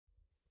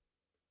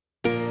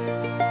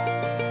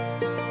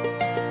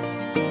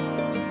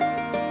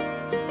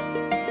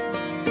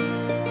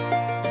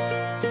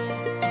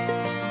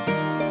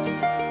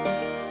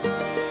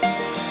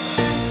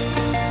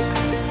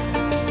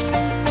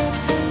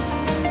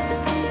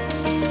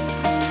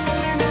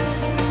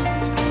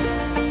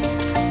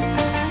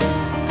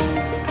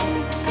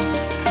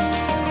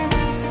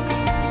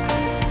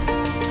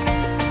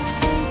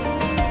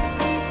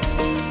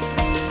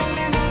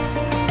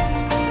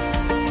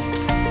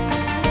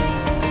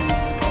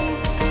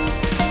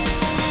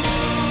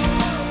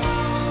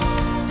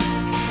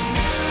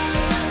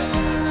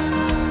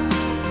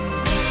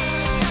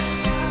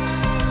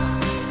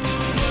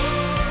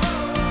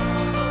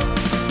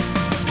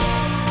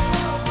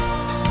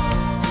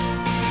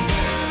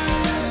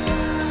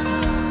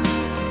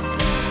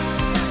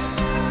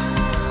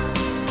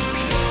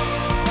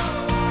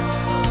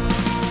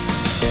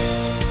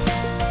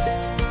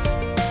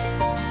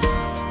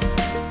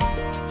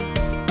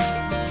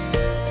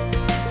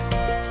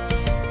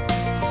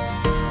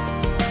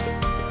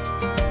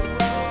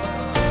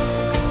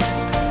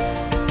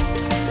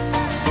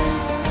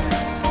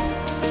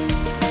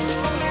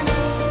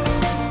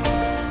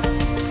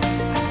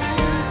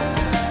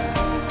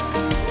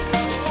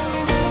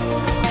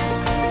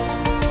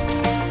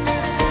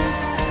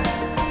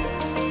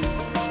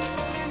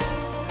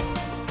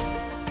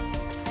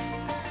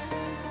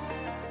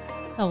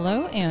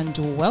Hello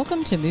and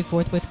welcome to Move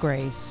Forth with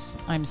Grace.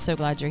 I'm so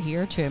glad you're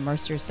here to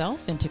immerse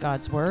yourself into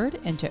God's Word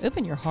and to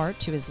open your heart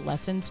to His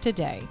lessons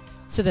today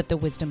so that the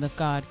wisdom of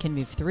God can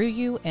move through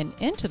you and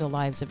into the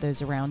lives of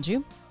those around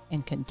you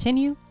and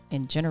continue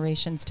in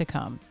generations to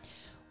come.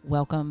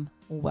 Welcome,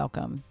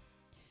 welcome.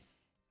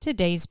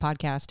 Today's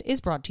podcast is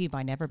brought to you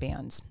by Never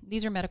Bands.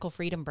 These are medical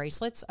freedom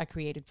bracelets I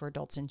created for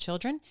adults and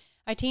children.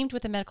 I teamed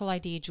with a medical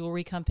ID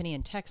jewelry company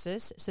in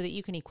Texas so that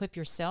you can equip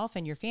yourself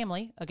and your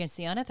family against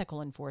the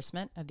unethical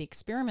enforcement of the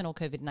experimental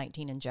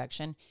COVID-19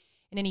 injection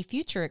and any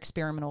future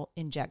experimental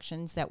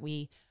injections that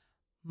we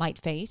might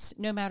face,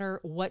 no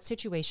matter what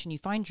situation you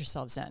find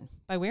yourselves in.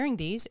 By wearing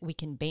these, we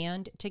can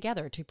band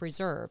together to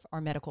preserve our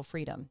medical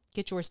freedom.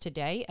 Get yours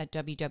today at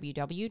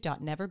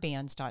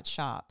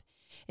www.neverbands.shop.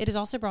 It is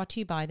also brought to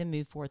you by the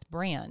Move Forth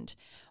brand.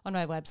 On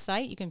my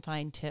website, you can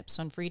find tips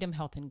on freedom,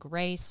 health, and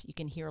grace. You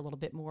can hear a little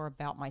bit more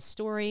about my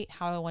story,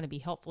 how I want to be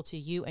helpful to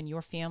you and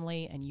your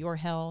family and your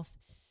health.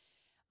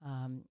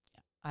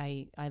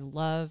 I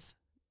love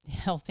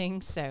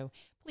helping, so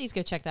please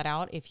go check that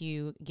out if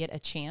you get a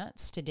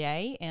chance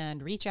today,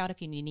 and reach out if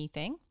you need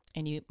anything.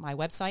 And my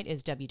website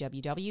is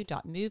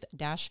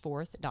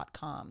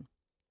www.move-forth.com.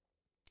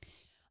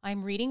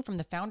 I'm reading from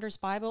the Founders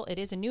Bible. It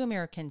is a New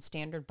American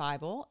Standard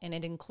Bible, and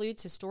it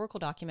includes historical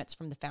documents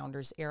from the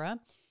Founders era.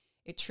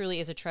 It truly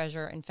is a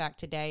treasure. In fact,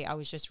 today I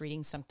was just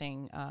reading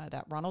something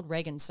that Ronald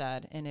Reagan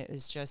said, and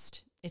it's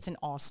an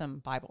awesome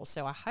Bible.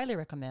 So I highly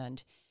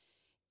recommend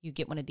you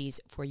get one of these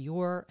for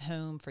your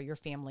home, for your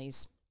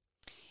families,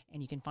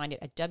 and you can find it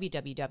at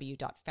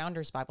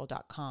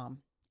www.foundersbible.com.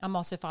 I'm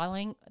also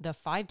following the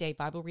 5-day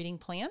Bible reading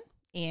plan,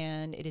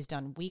 and it is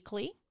done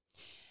weekly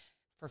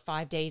for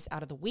 5 days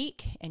out of the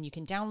week, and you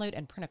can download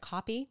and print a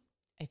copy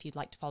if you'd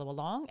like to follow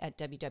along at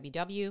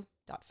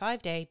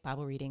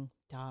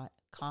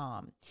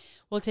www.5daybiblereading.com.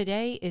 Well,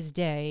 today is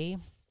let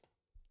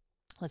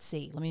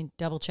me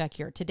double check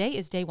here. Today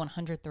is day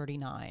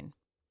 139.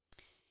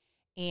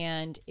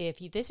 And if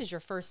this is your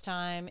first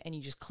time and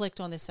you just clicked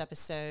on this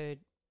episode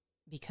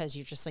because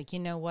you're just like, you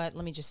know what,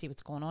 let me just see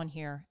what's going on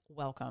here,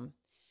 welcome.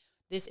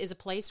 This is a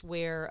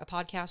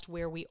podcast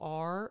where we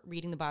are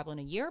reading the Bible in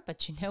a year,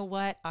 but you know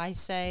what? I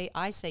say,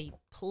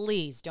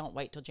 please don't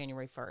wait till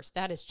January 1st.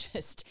 That is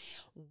just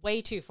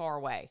way too far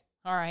away.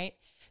 All right.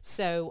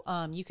 So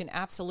you can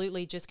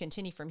absolutely just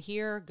continue from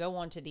here, go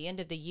on to the end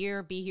of the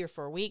year, be here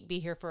for a week, be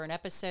here for an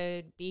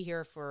episode, be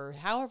here for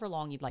however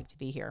long you'd like to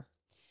be here.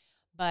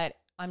 But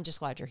I'm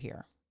just glad you're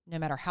here. No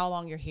matter how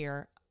long you're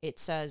here, it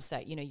says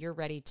that, you're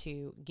ready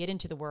to get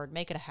into the Word,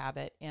 make it a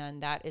habit,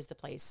 and that is the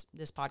place,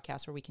 this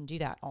podcast, where we can do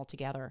that all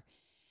together.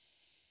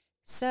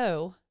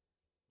 So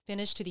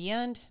finish to the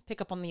end, pick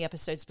up on the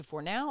episodes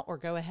before now, or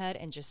go ahead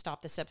and just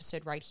stop this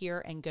episode right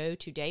here and go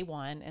to day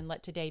 1 and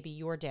let today be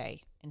your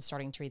day in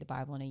starting to read the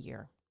Bible in a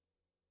year.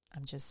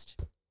 I'm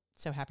just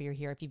so happy you're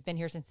here. If you've been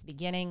here since the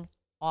beginning,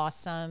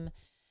 awesome.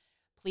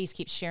 Please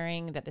keep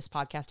sharing that this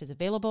podcast is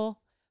available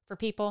for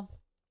people.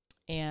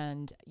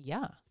 And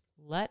yeah,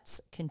 let's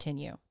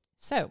continue.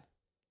 So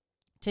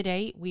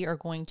today we are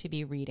going to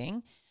be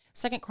reading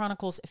 2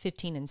 Chronicles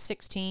 15 and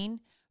 16,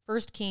 1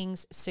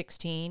 Kings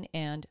 16,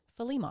 and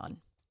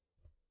Philemon.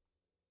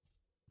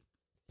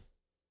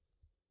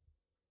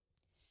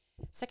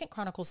 2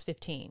 Chronicles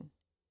 15.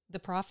 The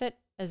prophet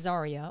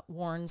Azariah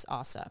warns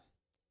Asa.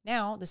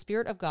 Now the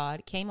Spirit of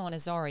God came on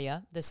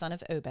Azariah, the son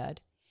of Obed,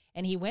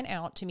 and he went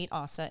out to meet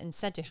Asa and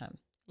said to him,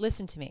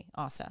 "Listen to me,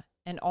 Asa,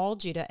 and all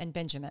Judah and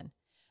Benjamin.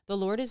 The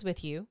Lord is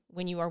with you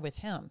when you are with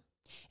him.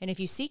 And if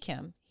you seek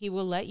him, he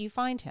will let you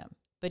find him.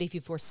 But if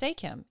you forsake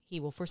him, he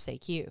will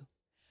forsake you.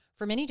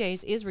 For many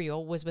days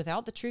Israel was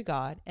without the true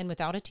God, and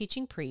without a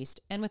teaching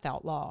priest, and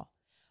without law.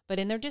 But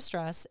in their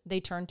distress they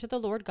turned to the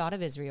Lord God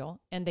of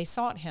Israel, and they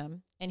sought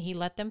him, and he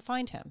let them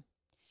find him.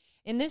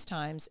 In those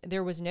times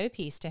there was no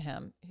peace to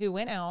him who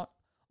went out,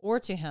 or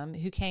to him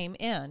who came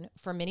in,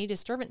 for many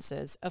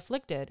disturbances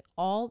afflicted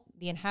all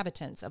the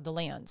inhabitants of the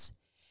lands.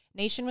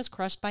 Nation was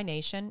crushed by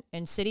nation,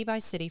 and city by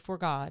city for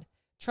God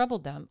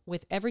troubled them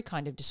with every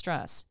kind of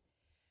distress.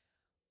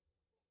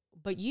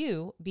 But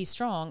you be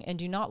strong and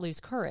do not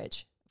lose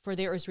courage, for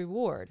there is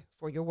reward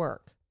for your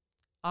work."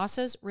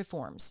 Asa's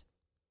reforms.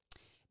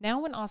 Now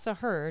when Asa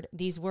heard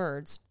these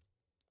words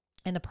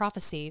and the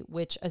prophecy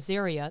which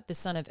Azariah the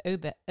son of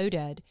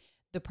Oded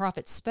the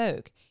prophet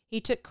spoke, he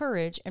took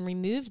courage and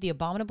removed the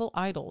abominable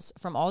idols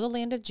from all the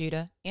land of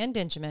Judah and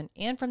Benjamin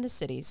and from the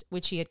cities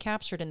which he had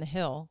captured in the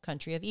hill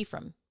country of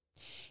Ephraim.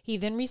 He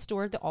then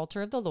restored the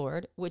altar of the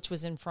Lord, which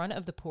was in front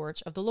of the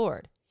porch of the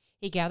Lord.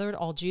 He gathered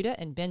all Judah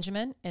and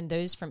Benjamin, and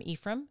those from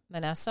Ephraim,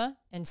 Manasseh,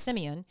 and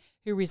Simeon,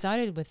 who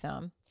resided with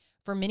them,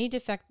 for many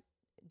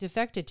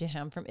defected to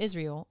him from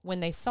Israel,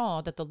 when they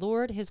saw that the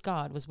Lord his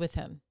God was with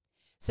him.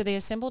 So they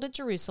assembled at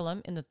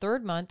Jerusalem in the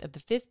 3rd month of the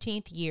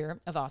 15th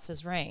year of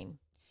Asa's reign.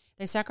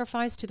 They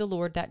sacrificed to the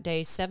Lord that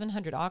day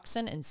 700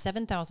 oxen and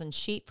 7,000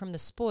 sheep from the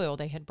spoil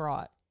they had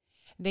brought.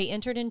 They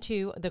entered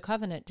into the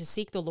covenant to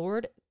seek the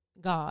Lord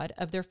God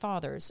of their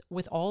fathers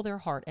with all their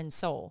heart and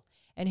soul,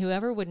 and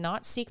whoever would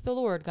not seek the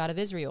Lord God of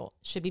Israel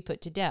should be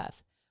put to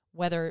death,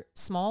 whether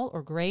small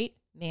or great,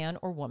 man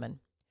or woman.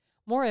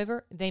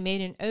 Moreover, they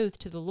made an oath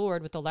to the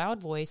Lord with a loud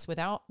voice,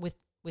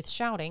 with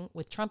shouting,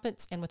 with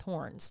trumpets, and with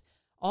horns.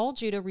 All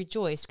Judah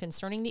rejoiced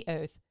concerning the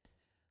oath,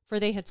 for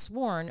they had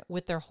sworn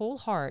with their whole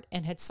heart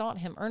and had sought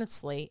him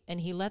earnestly,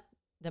 and he let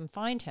them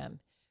find him.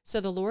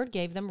 So the Lord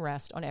gave them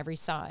rest on every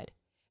side.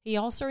 He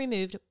also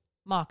removed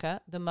Maacah,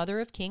 the mother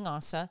of King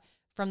Asa,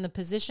 from the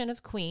position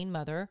of queen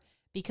mother,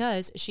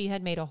 because she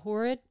had made a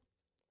horrid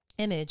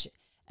image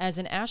as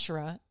an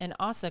Asherah, and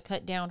Asa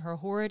cut down her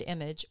horrid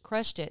image,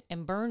 crushed it,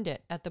 and burned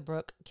it at the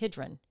brook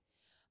Kidron.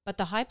 But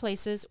the high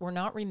places were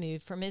not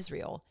removed from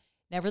Israel.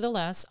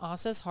 Nevertheless,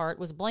 Asa's heart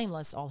was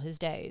blameless all his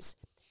days.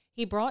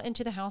 He brought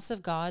into the house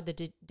of God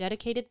the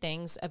dedicated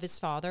things of his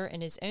father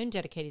and his own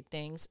dedicated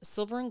things,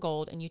 silver and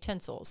gold and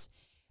utensils.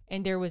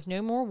 And there was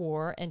no more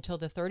war until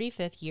the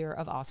 35th year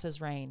of Asa's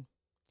reign.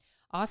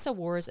 Asa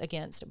wars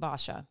against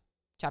Baasha.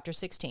 Chapter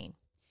 16.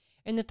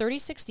 In the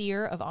 36th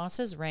year of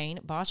Asa's reign,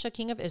 Baasha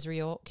king of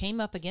Israel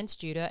came up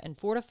against Judah and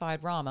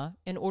fortified Ramah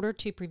in order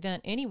to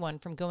prevent anyone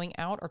from going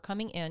out or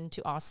coming in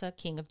to Asa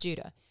king of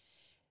Judah.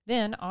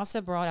 Then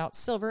Asa brought out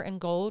silver and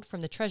gold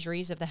from the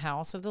treasuries of the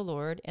house of the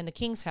Lord and the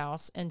king's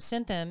house, and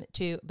sent them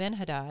to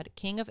Benhadad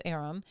king of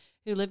Aram,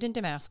 who lived in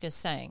Damascus,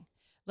 saying,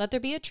 Let there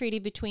be a treaty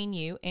between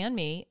you and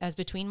me, as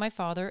between my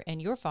father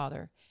and your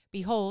father.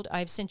 Behold, I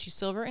have sent you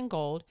silver and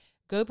gold.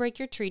 Go break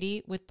your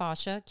treaty with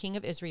Baasha king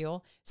of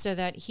Israel, so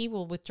that he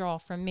will withdraw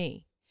from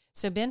me.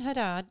 So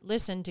Benhadad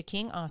listened to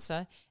King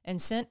Asa,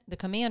 and sent the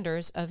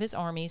commanders of his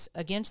armies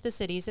against the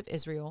cities of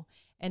Israel,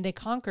 and they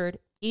conquered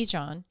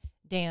Ijon,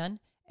 Dan,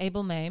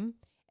 Abel-maim,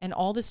 and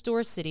all the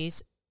store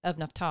cities of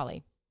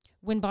Naphtali.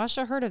 When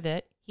Baasha heard of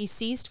it, he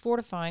ceased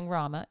fortifying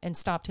Ramah and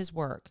stopped his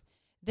work.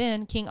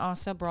 Then King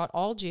Asa brought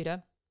all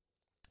Judah,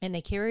 and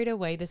they carried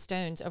away the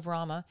stones of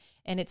Ramah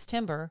and its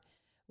timber,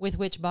 with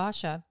which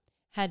Baasha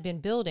had been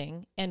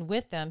building, and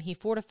with them he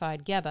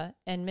fortified Geba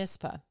and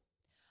Mizpah.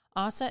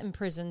 Asa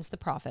imprisons the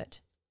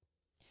prophet.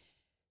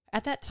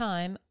 At that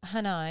time,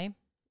 Hanani,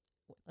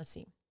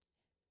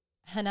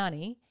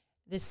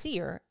 the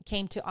seer,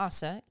 came to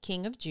Asa,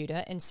 king of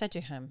Judah, and said to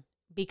him,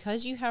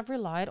 Because you have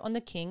relied on the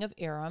king of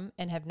Aram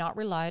and have not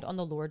relied on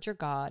the Lord your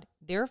God,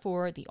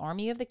 therefore the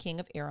army of the king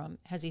of Aram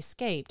has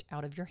escaped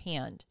out of your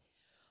hand.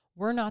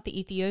 Were not the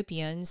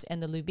Ethiopians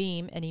and the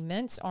Lubim an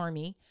immense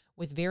army,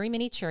 with very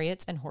many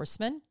chariots and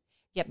horsemen?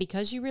 Yet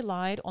because you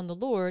relied on the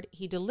Lord,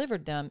 he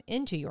delivered them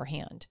into your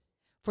hand.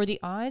 For the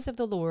eyes of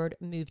the Lord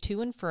move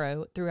to and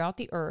fro throughout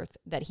the earth,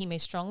 that he may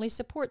strongly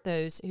support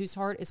those whose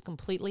heart is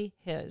completely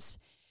his.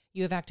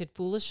 You have acted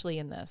foolishly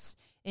in this.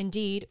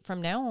 Indeed,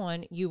 from now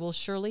on you will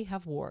surely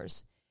have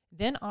wars.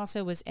 Then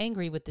Asa was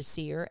angry with the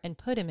seer and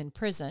put him in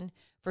prison,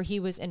 for he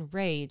was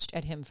enraged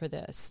at him for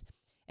this.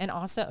 And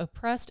Asa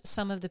oppressed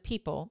some of the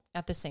people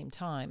at the same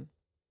time.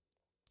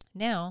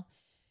 Now,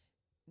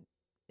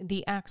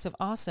 the acts of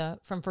Asa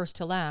from first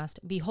to last,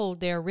 behold,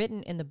 they are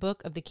written in the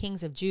book of the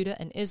kings of Judah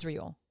and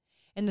Israel.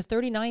 In the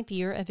 39th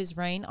year of his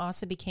reign,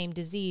 Asa became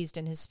diseased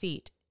in his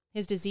feet.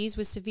 His disease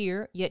was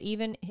severe, yet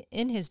even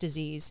in his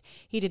disease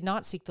he did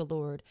not seek the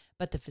Lord,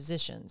 but the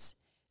physicians.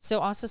 So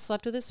Asa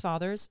slept with his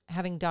fathers,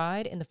 having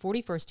died in the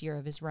 41st year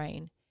of his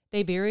reign.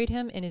 They buried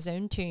him in his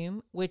own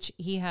tomb, which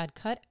he had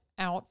cut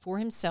out for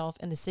himself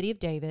in the city of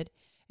David,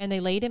 and they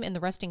laid him in the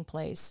resting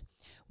place,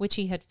 which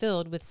he had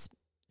filled with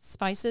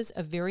spices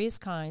of various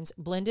kinds,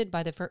 blended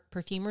by the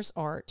perfumer's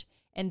art,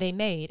 and they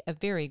made a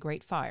very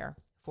great fire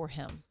for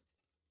him.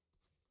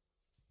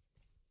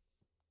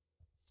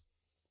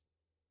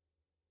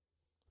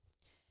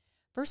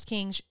 First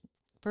Kings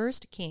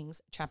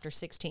chapter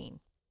 16.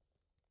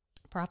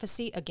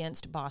 Prophecy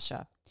against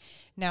Baasha.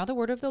 Now the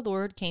word of the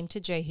Lord came to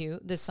Jehu,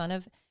 the son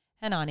of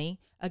Hanani,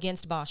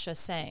 against Baasha,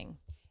 saying,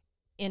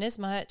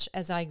 Inasmuch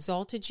as I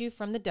exalted you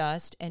from the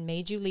dust and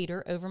made you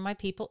leader over my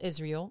people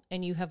Israel,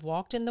 and you have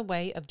walked in the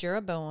way of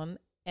Jeroboam,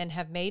 and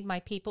have made my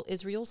people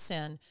Israel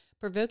sin,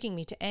 provoking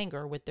me to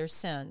anger with their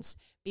sins,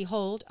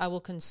 behold, I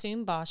will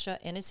consume Baasha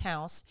and his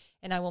house,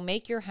 and I will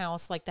make your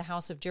house like the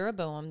house of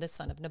Jeroboam the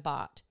son of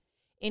Nebat.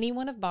 Any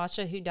one of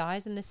Baasha who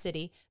dies in the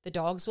city, the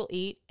dogs will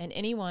eat, and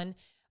any one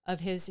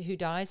of his who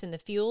dies in the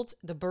fields,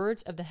 the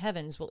birds of the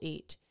heavens will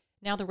eat.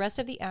 Now the rest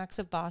of the acts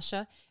of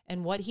Baasha,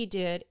 and what he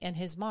did, and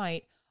his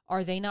might,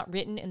 are they not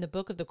written in the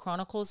book of the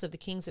Chronicles of the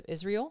kings of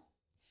Israel?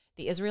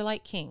 The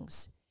Israelite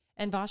kings.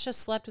 And Baasha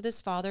slept with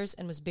his fathers,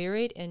 and was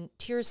buried in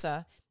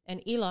Tirzah,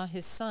 and Elah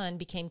his son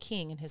became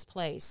king in his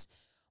place.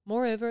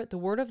 Moreover, the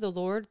word of the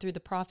Lord through the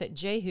prophet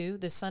Jehu,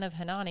 the son of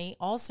Hanani,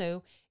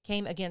 also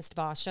came against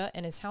Baasha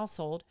and his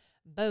household,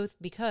 both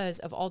because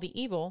of all the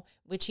evil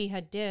which he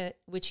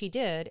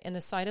did in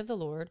the sight of the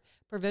Lord,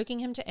 provoking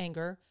him to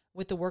anger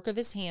with the work of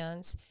his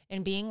hands,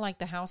 and being like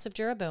the house of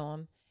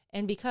Jeroboam,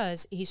 and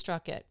because he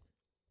struck it.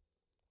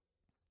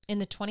 In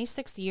the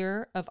 26th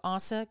year of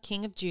Asa,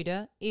 king of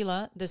Judah,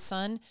 Elah, the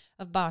son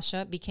of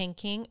Baasha, became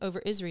king over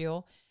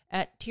Israel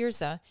at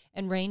Tirzah,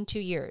 and reigned 2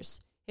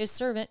 years. His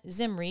servant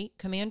Zimri,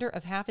 commander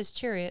of half his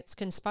chariots,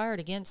 conspired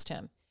against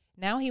him.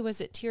 Now he was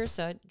at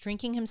Tirzah,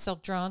 drinking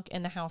himself drunk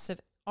in the house of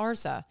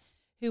Arzah,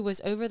 who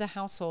was over the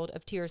household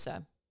of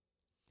Tirzah.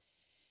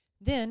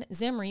 Then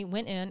Zimri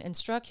went in and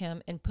struck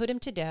him and put him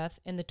to death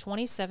in the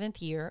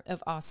 27th year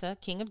of Asa,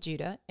 king of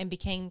Judah, and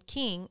became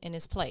king in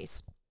his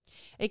place.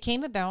 It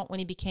came about when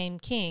he became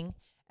king,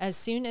 as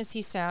soon as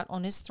he sat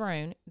on his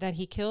throne, that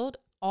he killed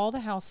all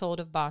the household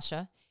of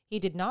Baasha. He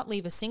did not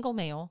leave a single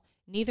male,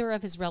 neither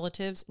of his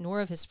relatives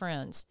nor of his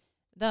friends.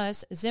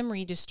 Thus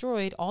Zimri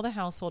destroyed all the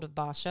household of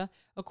Baasha,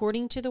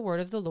 according to the word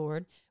of the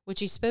Lord, which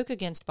he spoke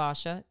against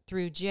Baasha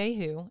through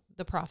Jehu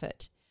the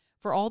prophet.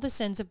 For all the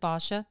sins of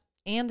Baasha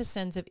and the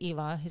sins of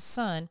Elah his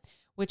son,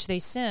 which they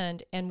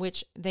sinned, and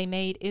which they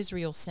made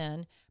Israel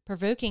sin,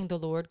 provoking the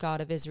Lord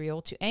God of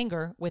Israel to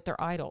anger with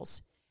their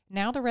idols.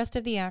 Now the rest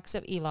of the acts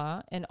of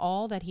Elah and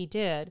all that he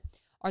did,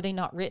 are they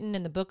not written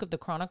in the book of the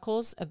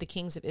Chronicles of the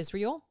kings of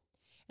Israel?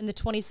 In the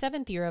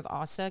 27th year of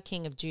Asa,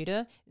 king of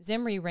Judah,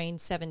 Zimri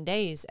reigned 7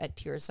 days at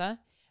Tirzah.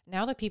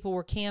 Now the people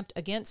were camped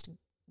against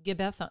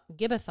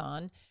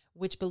Gibbethon,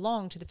 which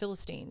belonged to the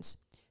Philistines.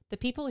 The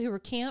people who were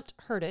camped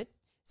heard it,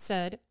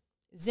 said,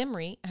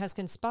 Zimri has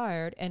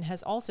conspired and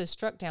has also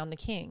struck down the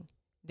king.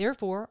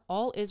 Therefore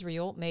all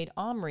Israel made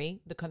Omri,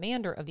 the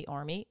commander of the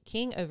army,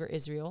 king over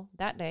Israel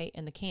that day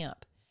in the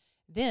camp.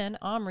 Then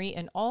Omri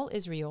and all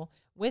Israel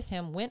with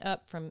him went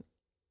up from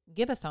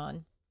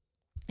Gibbethon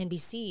and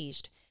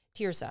besieged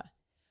Tirzah.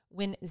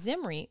 When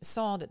Zimri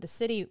saw that the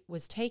city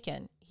was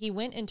taken, he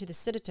went into the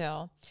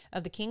citadel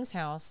of the king's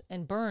house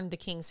and burned the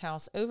king's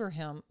house over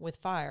him with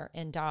fire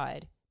and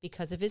died,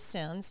 because of his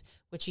sins,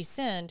 which he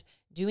sinned,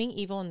 doing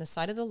evil in the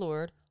sight of the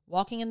Lord,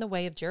 walking in the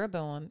way of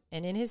Jeroboam,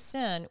 and in his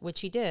sin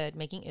which he did,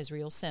 making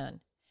Israel sin.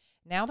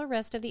 Now the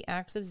rest of the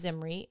acts of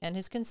Zimri and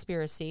his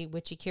conspiracy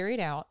which he carried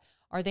out,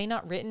 are they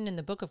not written in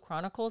the book of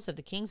Chronicles of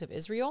the kings of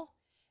Israel?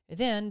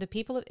 Then the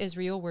people of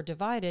Israel were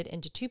divided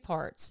into 2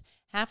 parts.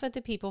 Half of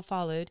the people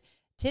followed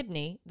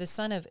Tibni, the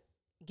son of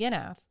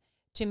Ginath,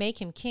 to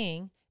make him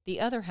king. The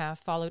other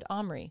half followed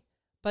Omri.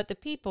 But the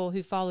people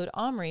who followed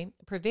Omri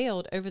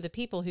prevailed over the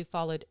people who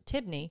followed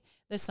Tibni,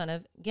 the son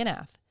of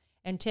Ginath.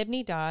 And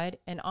Tibni died,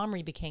 and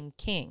Omri became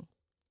king.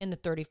 In the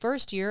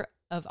 31st year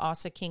of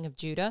Asa, king of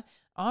Judah,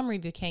 Omri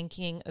became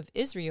king of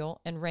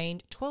Israel and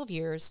reigned 12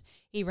 years.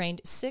 He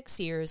reigned 6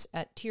 years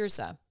at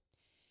Tirzah.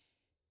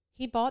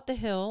 He bought the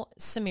hill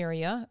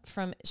Samaria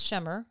from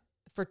Shemer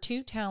for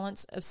 2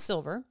 talents of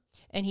silver,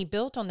 and he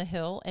built on the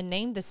hill and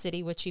named the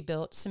city which he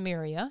built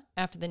Samaria,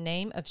 after the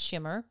name of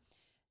Shemer,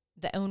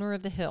 the owner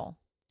of the hill.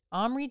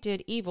 Omri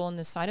did evil in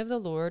the sight of the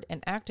Lord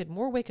and acted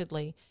more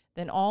wickedly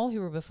than all who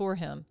were before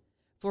him.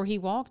 For he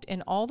walked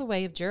in all the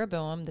way of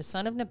Jeroboam the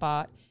son of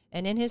Nebat,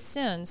 and in his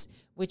sins,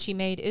 which he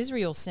made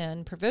Israel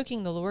sin,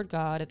 provoking the Lord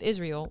God of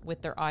Israel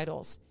with their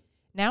idols.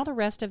 Now the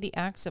rest of the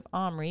acts of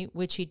Omri,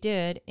 which he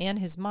did, and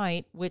his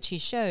might, which he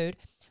showed,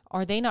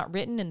 are they not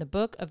written in the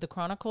book of the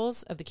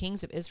Chronicles of the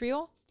kings of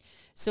Israel?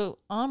 So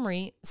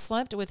Omri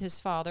slept with his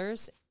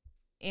fathers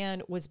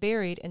and was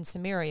buried in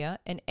Samaria,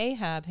 and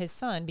Ahab his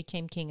son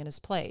became king in his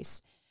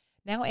place.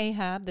 Now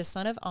Ahab the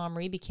son of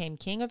Omri became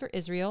king over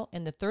Israel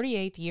in the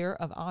 38th year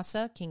of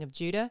Asa, king of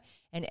Judah,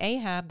 and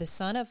Ahab the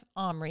son of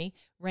Omri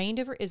reigned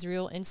over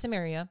Israel in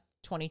Samaria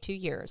 22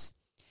 years.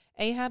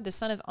 Ahab the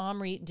son of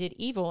Omri did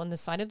evil in the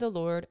sight of the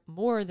Lord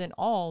more than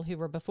all who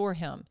were before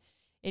him.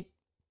 It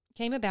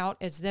came about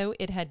as though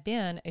it had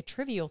been a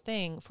trivial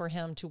thing for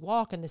him to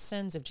walk in the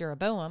sins of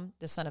Jeroboam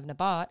the son of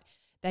Nebat,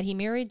 that he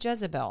married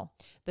Jezebel,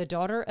 the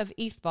daughter of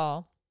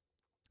Ethbaal,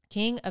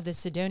 king of the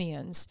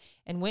Sidonians,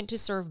 and went to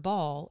serve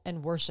Baal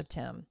and worshipped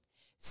him.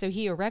 So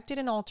he erected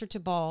an altar to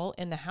Baal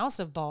in the house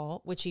of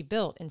Baal, which he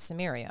built in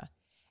Samaria.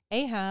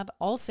 Ahab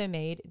also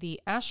made the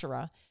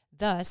Asherah.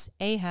 Thus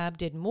Ahab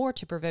did more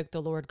to provoke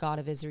the Lord God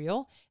of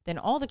Israel than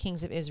all the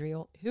kings of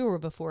Israel who were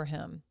before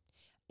him.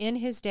 In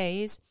his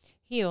days,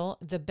 Hiel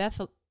the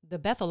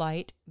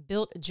Bethelite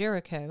built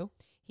Jericho.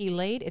 He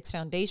laid its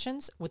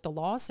foundations with the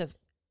loss of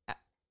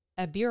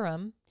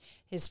Abiram,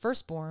 his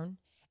firstborn,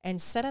 and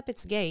set up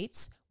its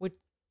gates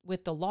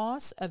with the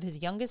loss of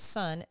his youngest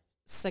son,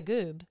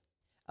 Segub,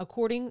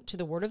 according to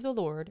the word of the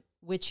Lord,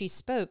 which he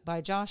spoke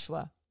by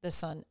Joshua, the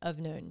son of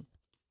Nun.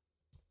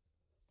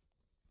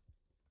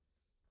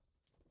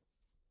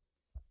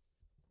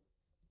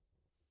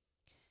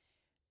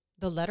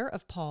 The letter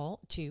of Paul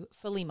to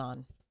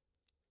Philemon.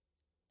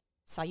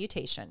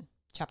 Salutation.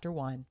 Chapter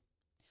 1.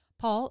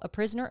 Paul, a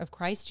prisoner of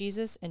Christ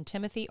Jesus, and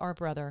Timothy, our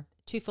brother,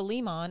 to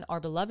Philemon, our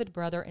beloved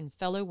brother and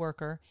fellow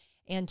worker,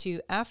 and to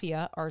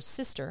Apphia, our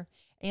sister,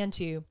 and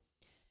to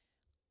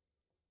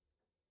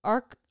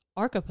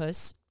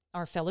Archippus,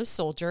 our fellow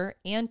soldier,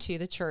 and to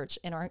the church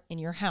in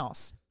your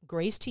house.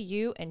 Grace to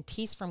you and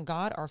peace from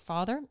God our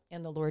Father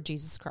and the Lord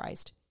Jesus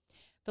Christ.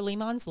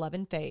 Philemon's love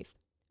and faith.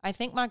 I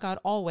thank my God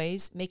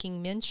always,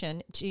 making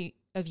mention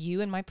of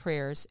you in my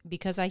prayers,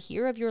 because I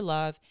hear of your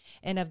love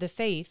and of the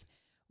faith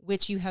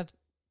which you have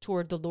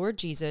toward the Lord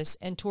Jesus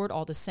and toward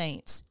all the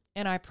saints.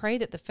 And I pray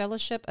that the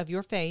fellowship of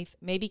your faith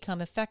may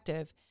become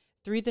effective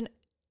through the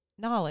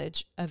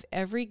knowledge of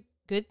every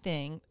good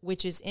thing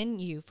which is in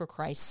you for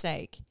Christ's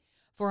sake.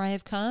 For I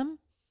have come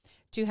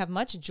to have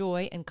much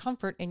joy and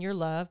comfort in your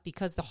love,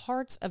 because the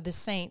hearts of the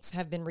saints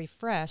have been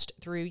refreshed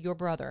through your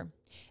brother.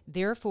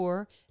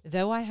 Therefore,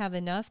 though I have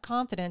enough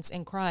confidence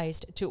in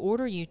Christ to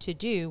order you to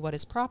do what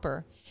is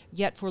proper,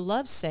 yet for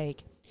love's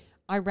sake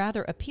I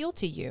rather appeal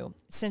to you,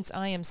 since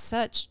I am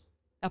such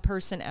a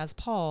person as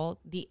Paul,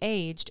 the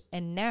aged,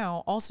 and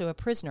now also a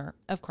prisoner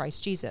of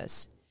Christ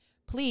Jesus.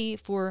 Plea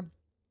for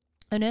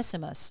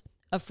Onesimus,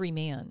 a free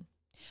man.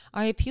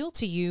 I appeal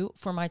to you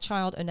for my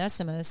child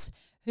Onesimus,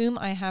 whom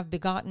I have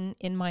begotten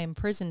in my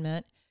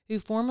imprisonment, who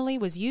formerly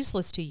was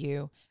useless to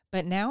you,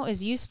 but now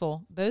is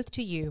useful both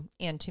to you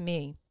and to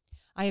me.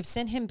 I have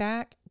sent him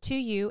back to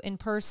you in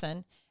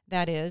person,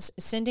 that is,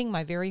 sending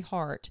my very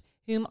heart,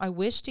 whom I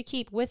wish to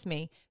keep with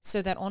me,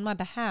 so that on my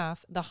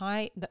behalf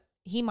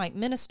he might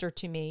minister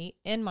to me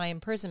in my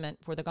imprisonment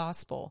for the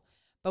gospel.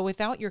 But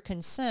without your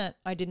consent,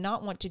 I did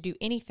not want to do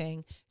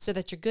anything, so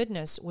that your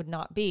goodness would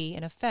not be,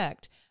 in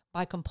effect,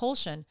 by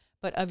compulsion,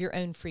 but of your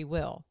own free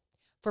will.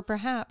 For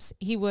perhaps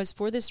he was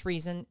for this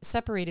reason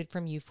separated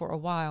from you for a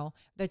while,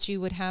 that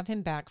you would have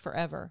him back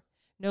forever,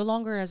 no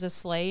longer as a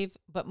slave,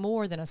 but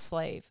more than a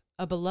slave,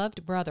 a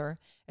beloved brother,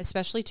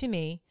 especially to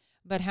me,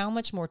 but how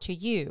much more to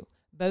you,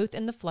 both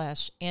in the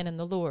flesh and in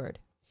the Lord.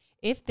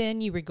 If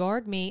then you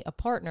regard me a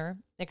partner,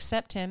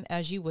 accept him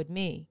as you would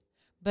me.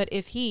 But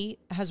if he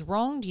has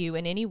wronged you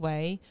in any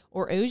way,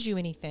 or owes you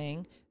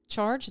anything,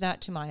 charge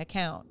that to my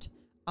account.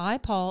 I,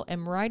 Paul,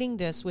 am writing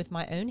this with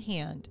my own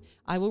hand.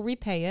 I will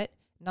repay it,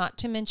 not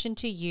to mention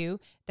to you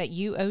that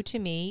you owe to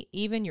me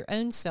even your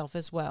own self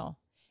as well.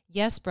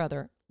 Yes,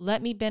 brother,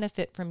 let me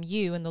benefit from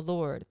you in the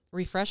Lord.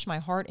 Refresh my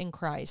heart in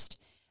Christ.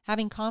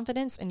 Having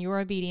confidence in your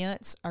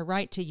obedience, I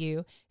write to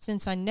you,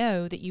 since I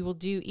know that you will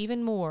do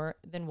even more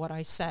than what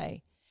I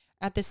say.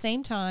 At the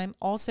same time,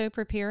 also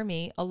prepare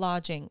me a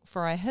lodging,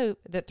 for I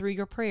hope that through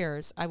your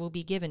prayers I will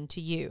be given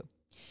to you.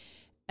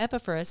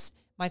 Epaphras,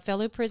 my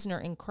fellow prisoner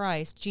in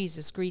Christ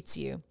Jesus, greets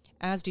you,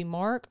 as do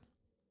Mark,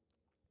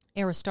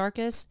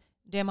 Aristarchus,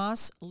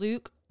 Demas,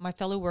 Luke, my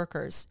fellow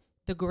workers.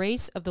 The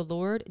grace of the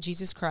Lord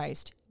Jesus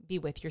Christ be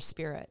with your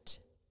spirit.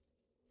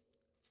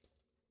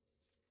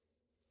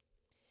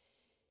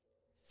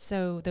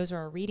 So those are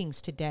our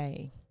readings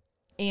today.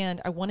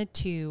 And I wanted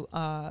to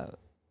learn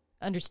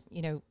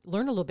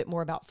a little bit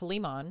more about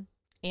Philemon.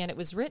 And it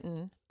was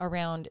written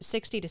around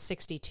 60 to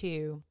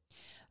 62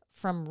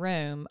 from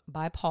Rome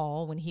by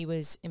Paul when he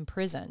was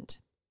imprisoned.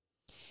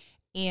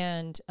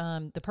 And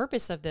the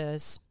purpose of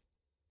this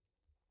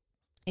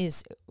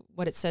is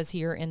what it says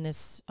here in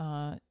this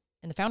in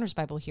the Founder's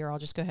Bible here. I'll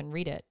just go ahead and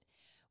read it.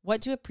 What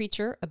do a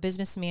preacher, a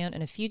businessman,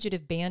 and a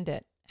fugitive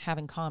bandit have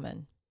in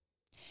common?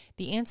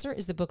 The answer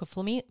is the book of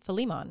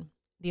Philemon.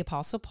 The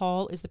Apostle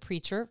Paul is the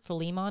preacher,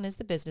 Philemon is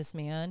the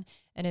businessman,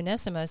 and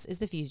Onesimus is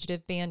the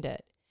fugitive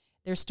bandit.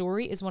 Their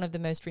story is one of the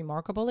most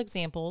remarkable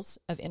examples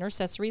of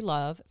intercessory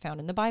love found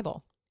in the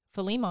Bible.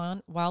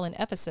 Philemon, while in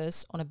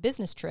Ephesus on a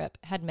business trip,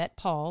 had met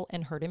Paul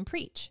and heard him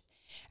preach.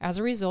 As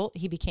a result,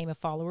 he became a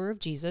follower of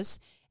Jesus,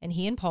 and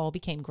he and Paul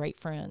became great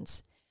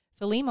friends.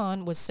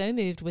 Philemon was so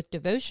moved with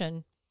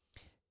devotion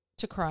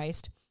to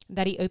Christ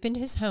that he opened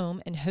his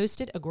home and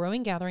hosted a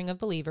growing gathering of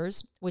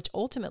believers, which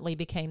ultimately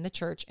became the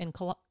church in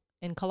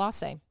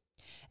Colossae.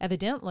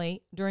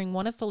 Evidently, during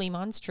one of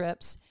Philemon's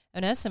trips,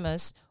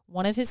 Onesimus,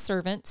 one of his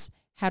servants,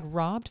 had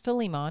robbed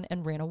Philemon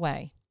and ran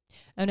away.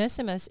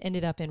 Onesimus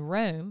ended up in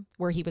Rome,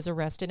 where he was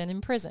arrested and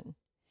imprisoned.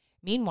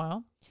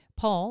 Meanwhile,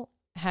 Paul,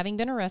 having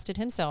been arrested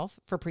himself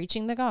for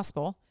preaching the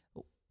gospel,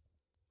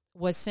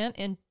 was sent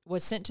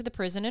to the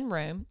prison in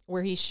Rome,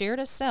 where he shared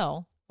a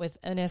cell with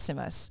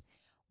Onesimus.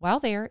 While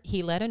there,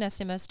 he led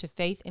Onesimus to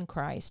faith in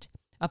Christ.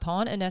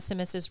 Upon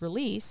Onesimus's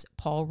release,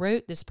 Paul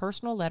wrote this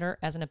personal letter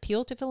as an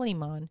appeal to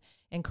Philemon,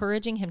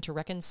 encouraging him to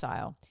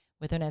reconcile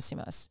with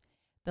Onesimus.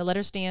 The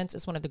letter stands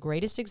as one of the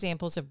greatest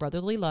examples of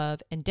brotherly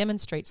love and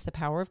demonstrates the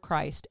power of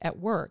Christ at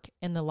work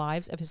in the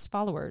lives of his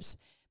followers,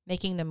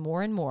 making them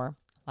more and more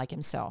like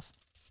himself.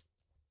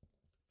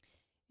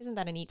 Isn't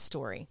that a neat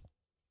story?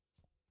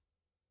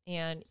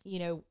 And,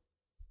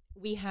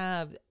 we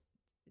have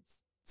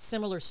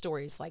similar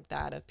stories like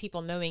that of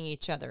people knowing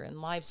each other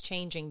and lives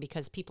changing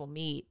because people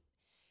meet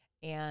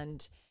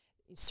and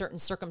certain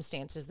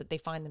circumstances that they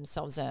find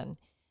themselves in.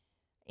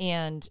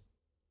 And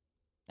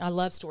I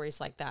love stories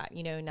like that,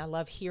 and I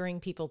love hearing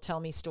people tell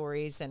me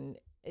stories and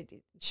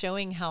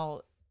showing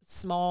how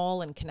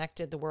small and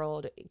connected the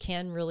world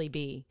can really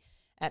be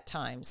at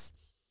times.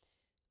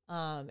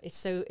 It's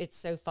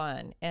so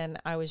fun. And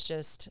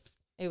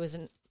it was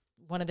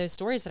one of those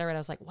stories that I read. I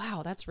was like,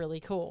 wow, that's really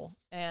cool.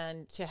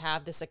 And to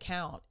have this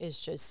account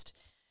is just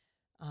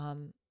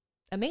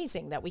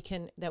amazing that we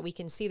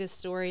can see this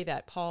story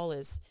that Paul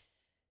is,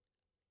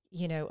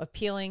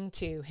 appealing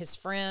to his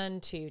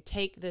friend to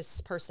take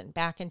this person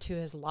back into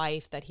his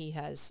life, that he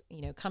has,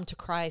 come to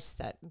Christ,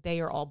 that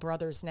they are all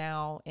brothers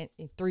now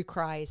through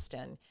Christ.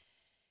 And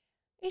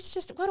it's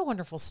just, what a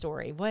wonderful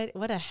story.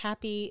 What a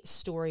happy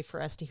story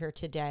for us to hear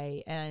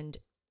today, and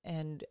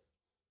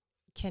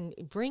can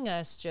bring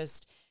us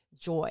just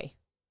joy,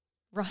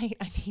 right?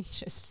 I mean,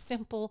 just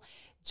simple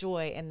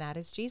joy. And that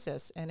is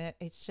Jesus. And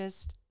it's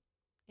just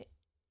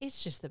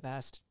the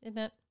best, isn't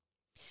it?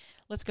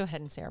 Let's go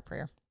ahead and say our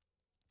prayer.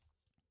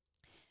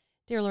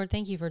 Dear Lord,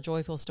 thank you for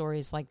joyful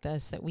stories like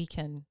this that we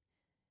can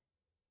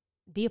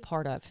be a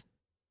part of,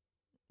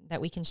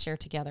 that we can share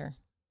together,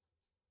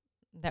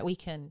 that we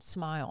can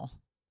smile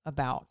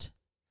about.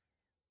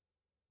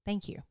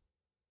 Thank you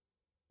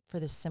for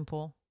this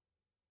simple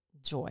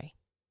joy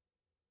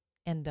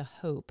and the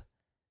hope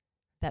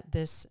that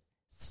this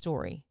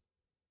story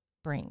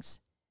brings.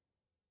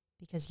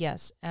 Because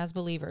yes, as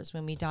believers,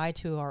 when we die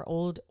to our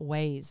old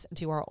ways,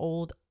 to our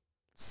old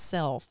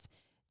self,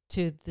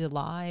 to the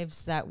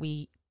lives that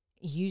we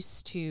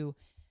used to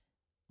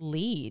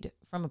lead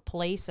from a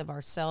place of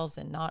ourselves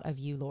and not of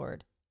you,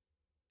 Lord,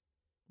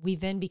 we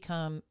then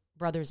become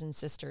brothers and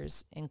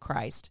sisters in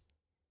Christ.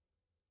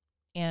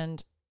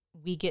 And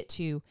we get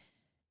to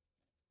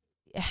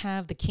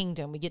have the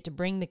kingdom. We get to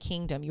bring the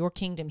kingdom, your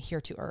kingdom,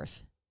 here to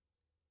earth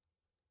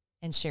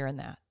and share in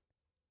that.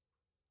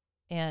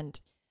 And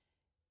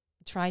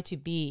try to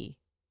be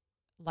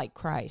like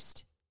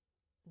Christ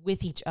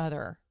with each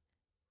other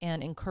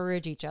and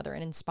encourage each other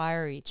and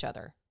inspire each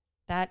other.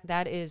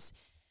 That is,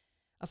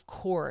 of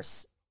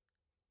course,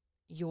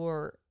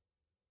 your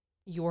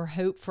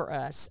hope for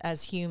us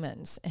as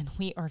humans. And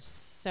we are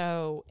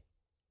so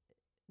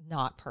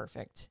not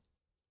perfect.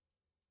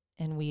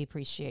 And we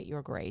appreciate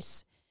your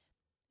grace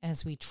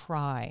as we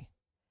try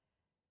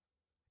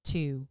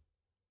to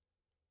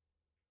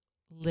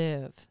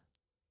live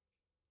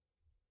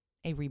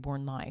a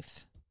reborn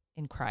life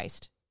in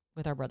Christ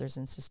with our brothers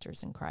and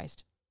sisters in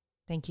Christ.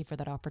 Thank you for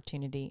that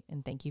opportunity,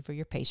 and thank you for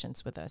your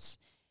patience with us.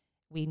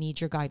 We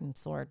need your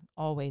guidance, Lord,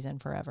 always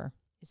and forever.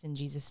 It's in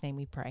Jesus' name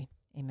we pray.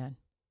 Amen.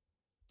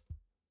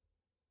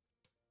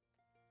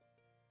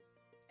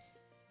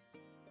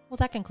 Well,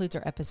 that concludes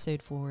our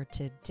episode for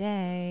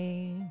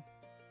today.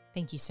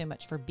 Thank you so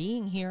much for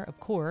being here, of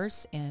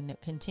course, and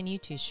continue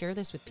to share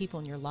this with people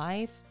in your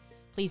life.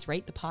 Please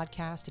rate the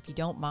podcast if you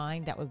don't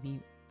mind. That would be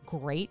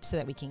great so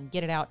that we can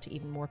get it out to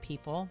even more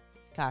people.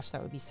 Gosh,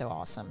 that would be so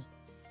awesome.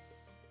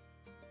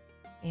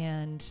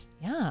 And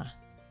yeah,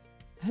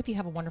 I hope you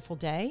have a wonderful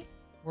day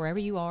wherever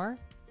you are.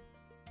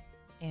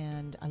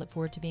 And I look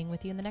forward to being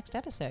with you in the next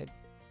episode.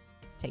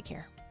 Take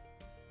care.